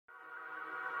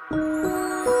So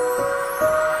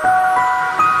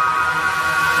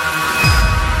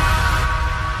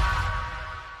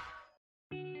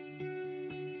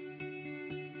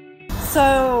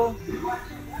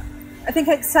I think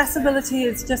accessibility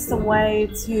is just a way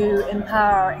to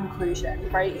empower inclusion,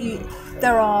 right?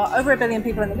 There are over 1 billion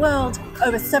people in the world,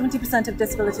 over 70% of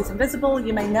disability is invisible.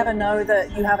 You may never know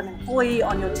that you have an employee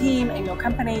on your team, in your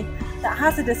company, that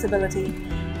has a disability.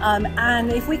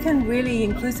 And if we can really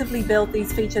inclusively build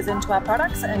these features into our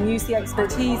products and use the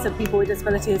expertise of people with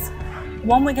disabilities,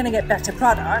 one, we're going to get better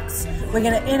products, we're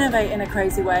going to innovate in a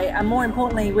crazy way, and more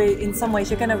importantly, in some ways,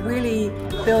 you're going to really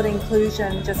build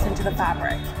inclusion just into the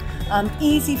fabric.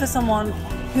 Easy for someone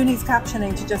who needs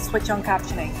captioning to just switch on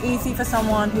captioning. Easy for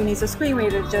someone who needs a screen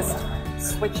reader to just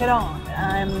switch it on.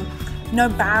 No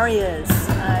barriers,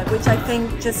 which I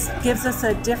think just gives us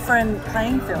a different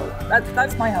playing field.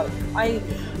 That's my hope.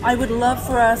 I would love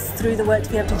for us, through the work, to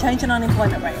be able to change an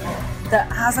unemployment rate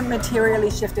that hasn't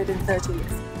materially shifted in 30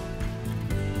 years.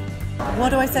 What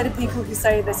do I say to people who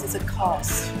say this is a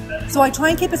cost? So I try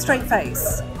and keep a straight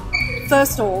face.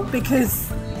 First of all, because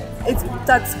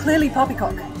that's clearly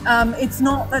poppycock.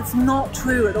 That's not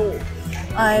true at all.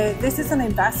 This is an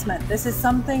investment. This is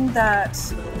something that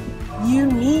you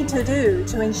need to do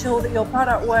to ensure that your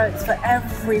product works for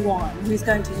everyone who's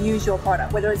going to use your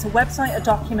product, whether it's a website, a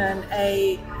document,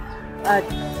 a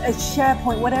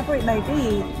SharePoint, whatever it may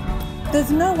be. There's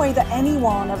no way that any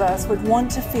one of us would want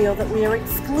to feel that we are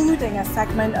excluding a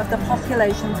segment of the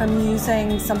population from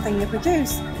using something you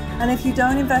produce. And if you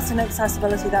don't invest in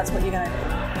accessibility, that's what you're going to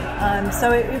do.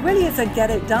 So it really is a get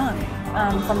it done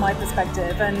from my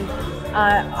perspective. And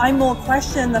I more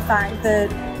question the fact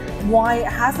that why it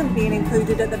hasn't been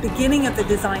included at the beginning of the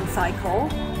design cycle,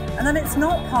 and then it's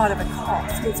not part of a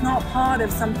cost. It's not part of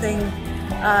something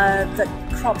that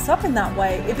crops up in that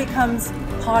way. It becomes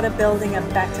part of building a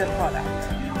better product.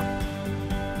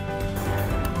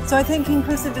 So I think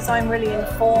inclusive design really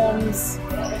informs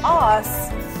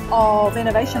us of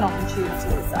innovation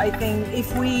opportunities. I think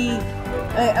if we,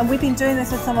 and we've been doing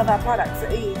this with some of our products,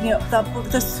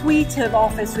 the suite of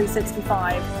Office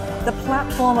 365, the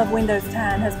platform of Windows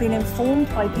 10 has been informed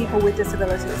by people with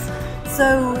disabilities.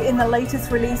 So in the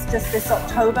latest release just this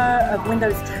October of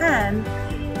Windows 10,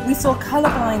 we saw color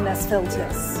blindness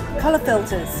color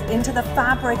filters into the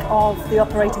fabric of the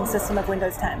operating system of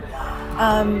Windows 10.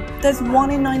 There's 1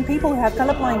 in 9 people who have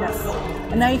color blindness,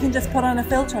 and now you can just put on a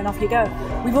filter and off you go.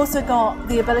 We've also got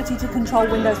the ability to control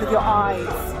Windows with your eyes,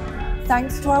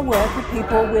 thanks to our work with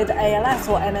people with ALS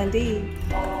or MND.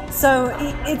 So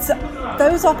it's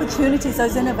those opportunities,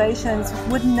 those innovations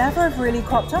would never have really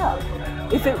cropped up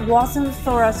if it wasn't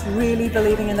for us really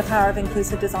believing in the power of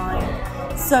inclusive design.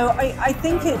 So I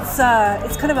think it's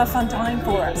kind of a fun time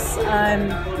for us.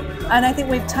 And I think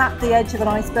we've tapped the edge of an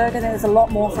iceberg, and there's a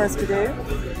lot more for us to do.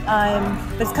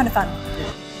 But it's kind of fun.